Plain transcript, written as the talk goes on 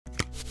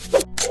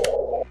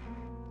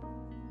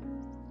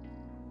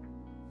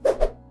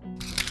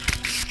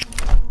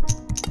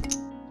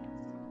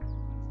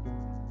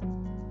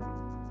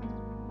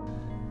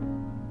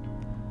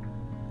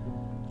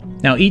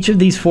Now each of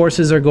these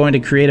forces are going to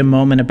create a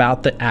moment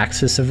about the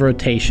axis of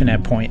rotation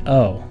at point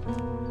O.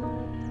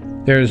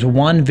 There's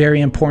one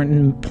very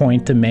important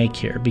point to make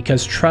here,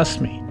 because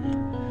trust me,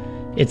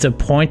 it's a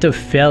point of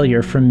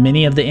failure for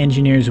many of the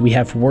engineers we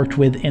have worked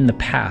with in the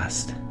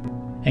past.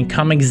 And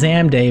come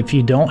exam day, if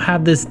you don't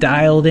have this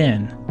dialed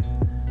in,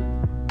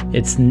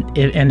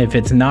 and if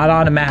it's not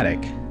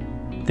automatic,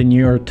 then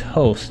you're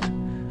toast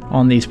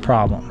on these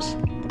problems.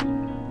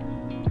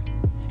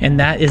 And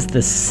that is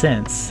the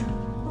sense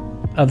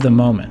of the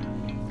moment.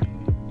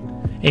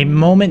 A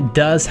moment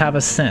does have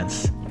a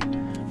sense,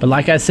 but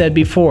like I said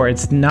before,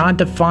 it's not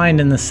defined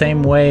in the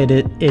same way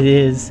it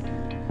is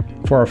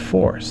for a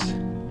force.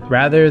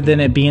 Rather than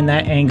it being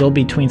that angle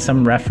between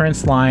some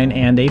reference line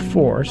and a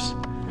force,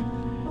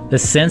 the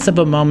sense of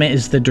a moment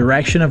is the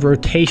direction of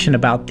rotation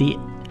about the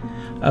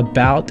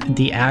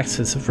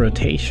axis of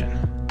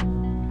rotation.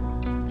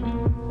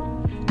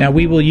 Now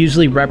we will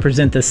usually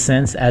represent the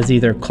sense as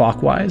either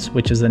clockwise,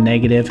 which is a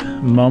negative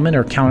moment,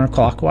 or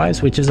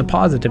counterclockwise, which is a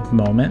positive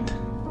moment.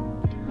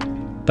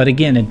 But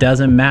again, it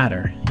doesn't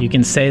matter. You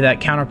can say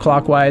that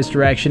counterclockwise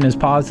direction is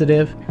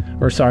positive,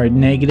 or sorry,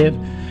 negative,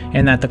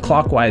 and that the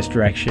clockwise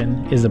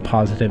direction is a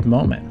positive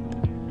moment.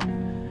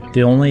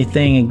 The only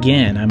thing,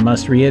 again, I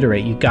must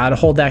reiterate, you got to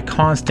hold that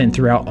constant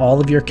throughout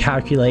all of your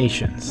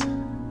calculations.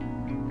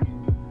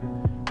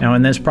 Now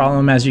in this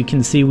problem, as you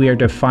can see, we are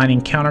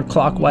defining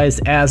counterclockwise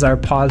as our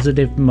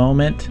positive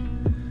moment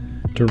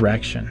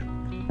direction.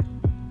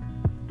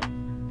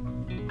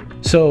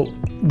 So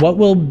what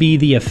will be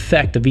the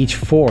effect of each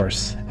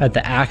force at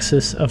the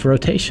axis of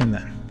rotation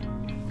then?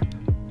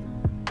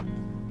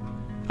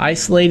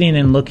 Isolating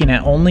and looking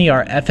at only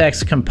our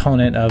Fx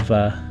component of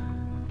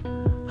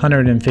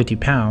 150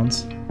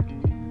 pounds,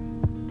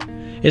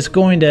 it's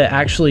going to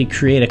actually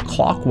create a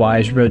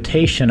clockwise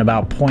rotation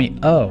about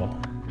point O.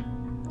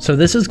 So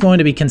this is going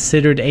to be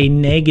considered a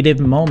negative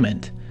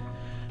moment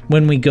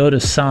when we go to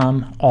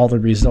sum all the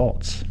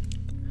results.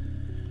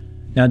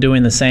 Now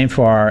doing the same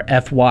for our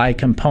Fy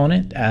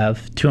component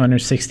of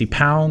 260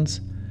 pounds,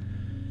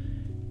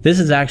 this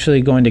is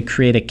actually going to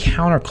create a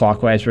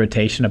counterclockwise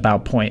rotation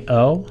about point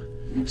O.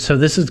 So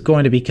this is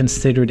going to be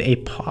considered a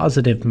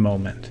positive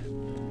moment,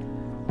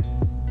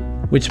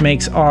 which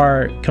makes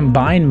our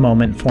combined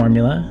moment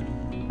formula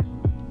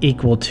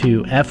equal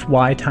to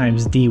Fy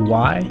times dy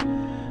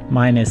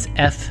minus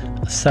F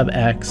sub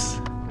x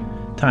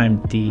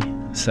times d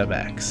sub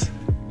x.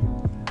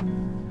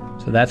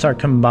 So that's our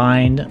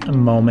combined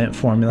moment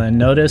formula. And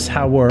notice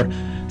how we're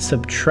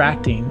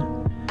subtracting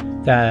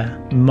the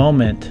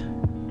moment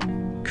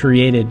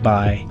created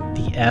by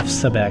the F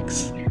sub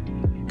x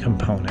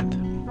component.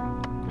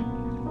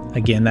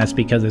 Again, that's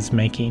because it's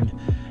making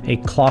a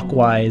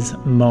clockwise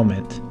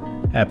moment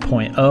at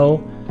point O,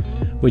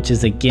 which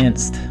is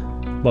against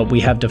what we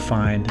have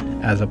defined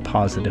as a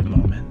positive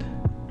moment.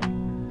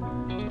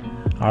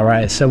 All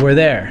right, so we're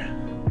there.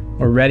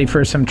 We're ready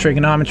for some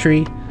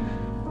trigonometry.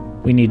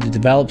 We need to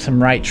develop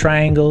some right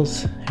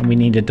triangles, and we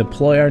need to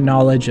deploy our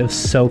knowledge of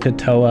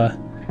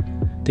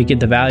SOHCAHTOA to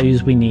get the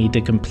values we need to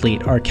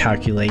complete our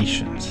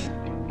calculations.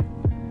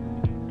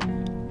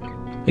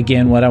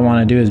 Again, what I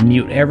want to do is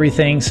mute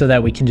everything so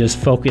that we can just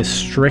focus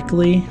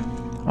strictly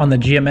on the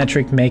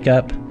geometric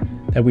makeup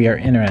that we are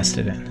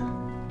interested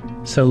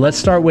in. So let's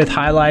start with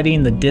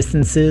highlighting the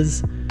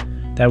distances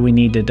that we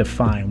need to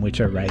define,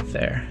 which are right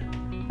there.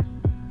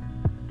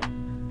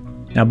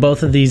 Now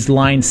both of these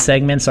line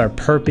segments are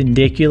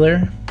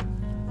perpendicular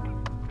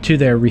to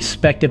their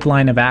respective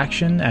line of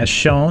action as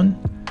shown,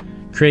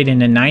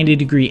 creating a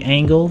 90-degree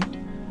angle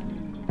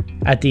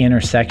at the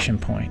intersection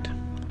point.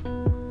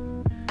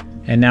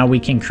 And now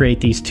we can create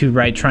these two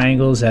right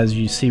triangles, as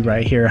you see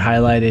right here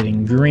highlighted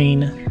in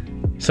green.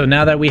 So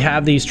now that we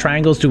have these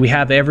triangles, do we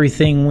have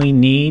everything we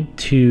need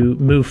to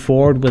move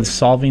forward with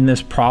solving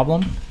this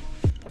problem?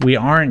 We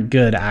aren't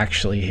good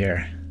actually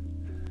here.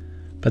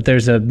 But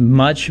there's a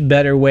much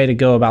better way to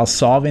go about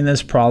solving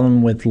this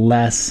problem with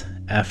less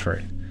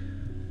effort.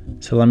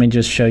 So let me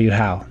just show you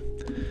how.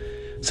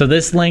 So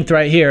this length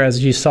right here,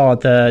 as you saw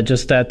at the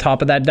just at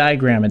top of that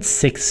diagram, it's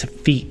 6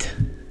 feet.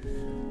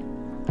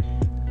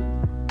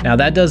 Now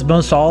that does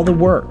most all the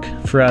work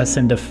for us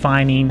in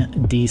defining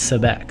d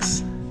sub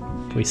x.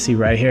 We see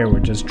right here, we're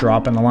just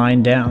dropping a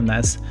line down.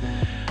 That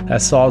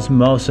solves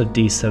most of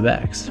d sub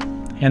x.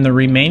 And the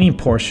remaining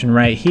portion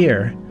right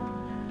here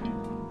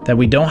that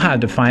we don't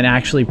have defined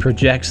actually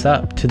projects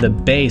up to the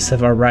base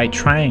of our right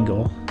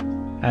triangle,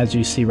 as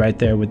you see right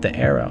there with the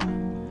arrow.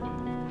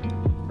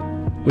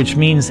 Which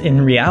means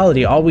in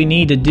reality, all we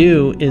need to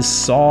do is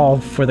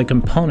solve for the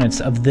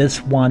components of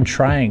this one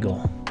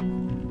triangle,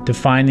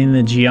 defining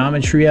the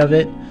geometry of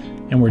it,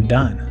 and we're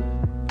done.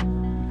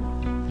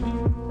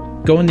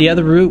 Going the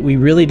other route, we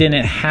really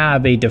didn't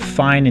have a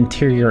defined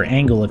interior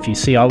angle. If you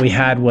see, all we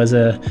had was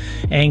a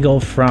angle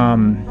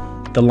from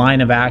the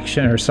line of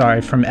action, or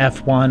sorry, from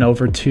F1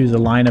 over to the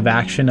line of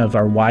action of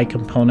our Y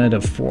component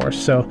of force.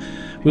 So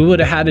we would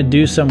have had to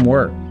do some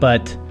work,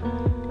 but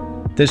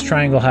this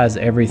triangle has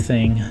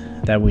everything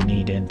that we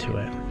need into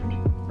it.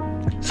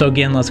 So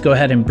again, let's go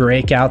ahead and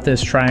break out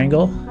this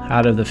triangle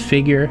out of the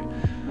figure,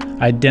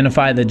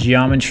 identify the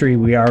geometry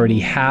we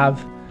already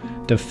have,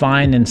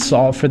 define and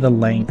solve for the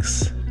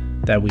lengths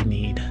that we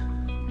need.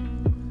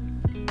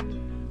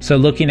 So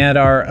looking at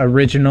our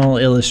original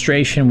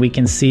illustration, we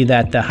can see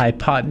that the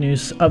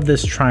hypotenuse of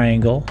this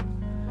triangle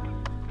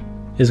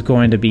is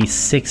going to be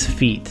 6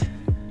 feet,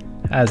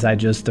 as I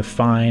just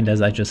defined,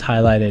 as I just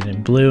highlighted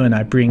in blue, and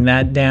I bring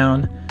that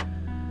down.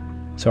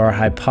 So our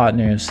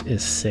hypotenuse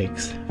is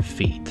 6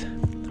 feet.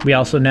 We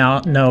also now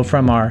know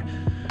from our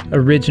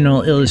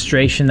original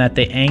illustration that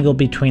the angle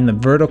between the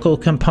vertical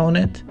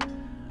component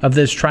of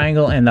this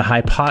triangle and the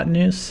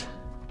hypotenuse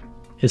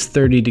is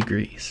 30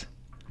 degrees.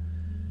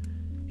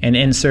 And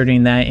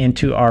inserting that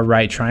into our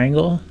right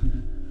triangle,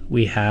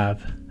 we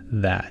have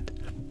that.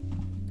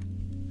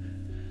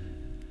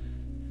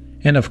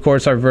 And of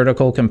course, our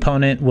vertical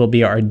component will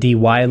be our dy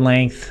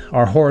length.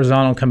 Our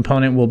horizontal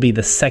component will be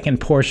the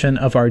second portion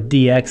of our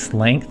dx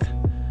length,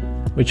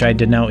 which I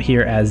denote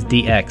here as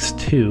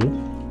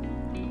dx2.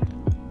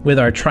 With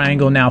our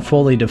triangle now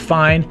fully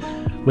defined,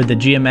 with the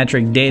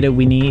geometric data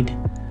we need,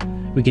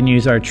 we can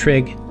use our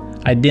trig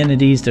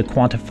identities to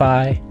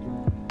quantify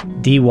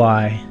dy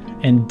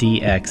and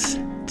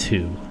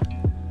dx2.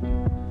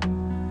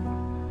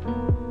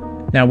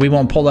 Now we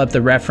won't pull up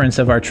the reference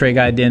of our trig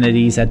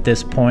identities at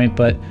this point,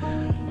 but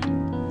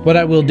what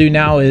I will do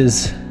now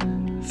is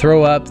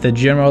throw up the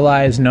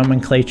generalized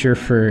nomenclature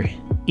for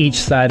each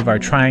side of our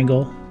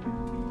triangle.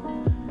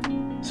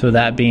 So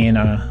that being,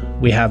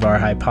 we have our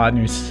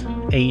hypotenuse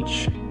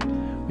h,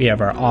 we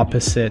have our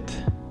opposite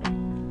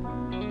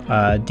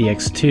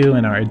dx2,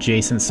 and our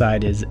adjacent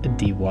side is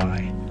dy.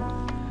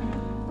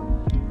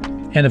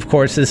 And of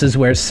course, this is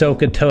where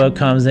SOHCAHTOA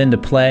comes into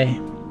play.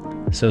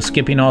 So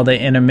skipping all the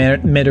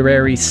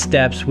intermediary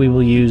steps, we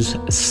will use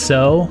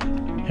SO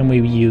and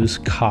we use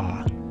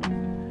CA,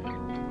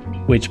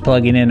 which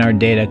plugging in our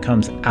data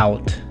comes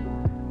out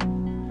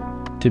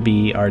to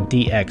be our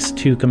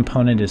dx2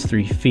 component is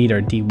 3 feet,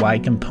 our dy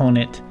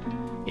component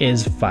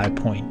is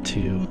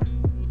 5.2.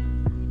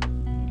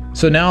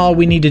 So now all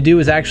we need to do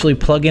is actually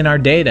plug in our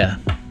data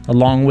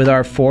along with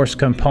our force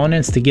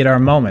components to get our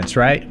moments,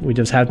 right? We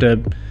just have to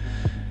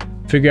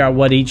figure out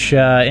what each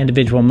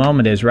individual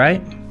moment is,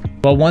 right?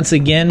 Well, once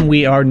again,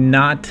 we are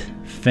not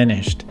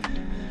finished.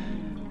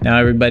 Now,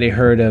 everybody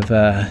heard of,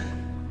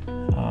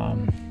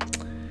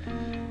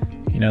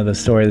 you know, the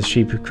story of the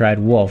sheep who cried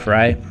wolf,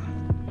 right?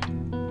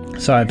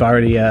 So I've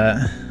already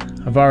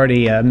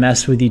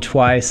messed with you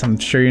twice. I'm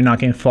sure you're not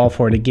going to fall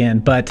for it again.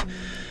 But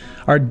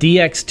our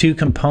dx2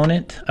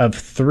 component of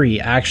 3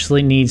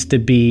 actually needs to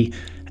be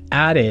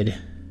added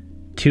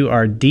to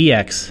our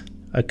dx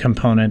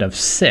component of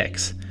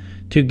 6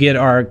 to get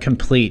our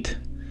complete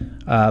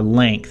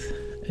length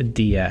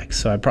dx.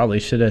 So I probably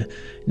should have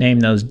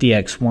named those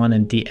dx1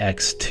 and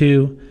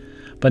dx2,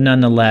 but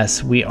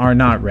nonetheless, we are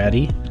not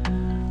ready.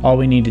 All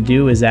we need to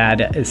do is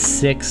add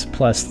 6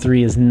 plus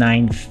 3 is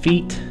 9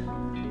 feet.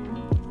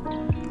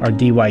 Our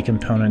dy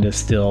component is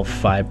still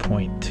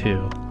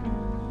 5.2.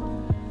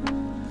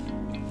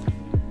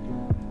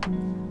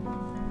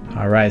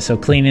 All right, so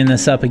cleaning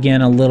this up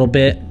again a little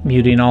bit,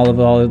 muting all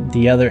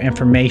the other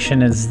information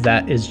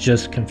that is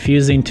just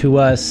confusing to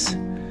us.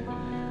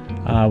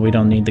 We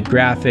don't need the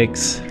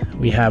graphics.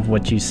 We have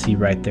what you see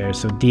right there.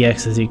 So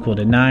dx is equal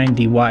to 9,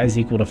 dy is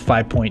equal to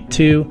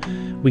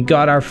 5.2. We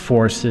got our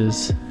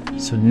forces.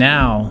 So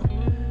now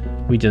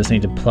we just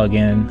need to plug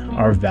in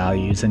our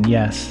values. And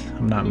yes,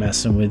 I'm not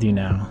messing with you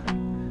now.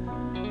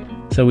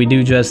 So we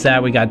do just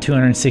that. We got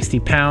 260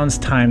 pounds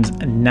times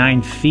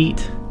 9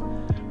 feet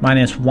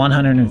minus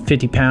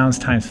 150 pounds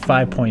times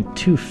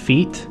 5.2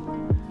 feet.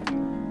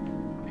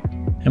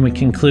 And we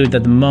conclude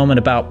that the moment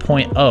about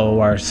point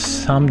O, our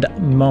summed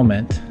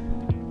moment,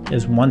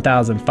 is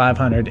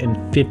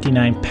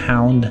 1,559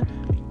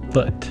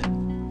 pound-foot.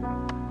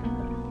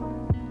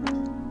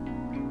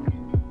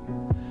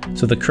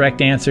 So the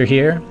correct answer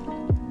here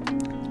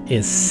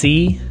is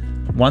C,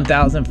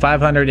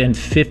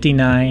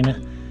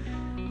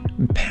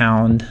 1,559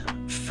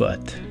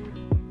 pound-foot.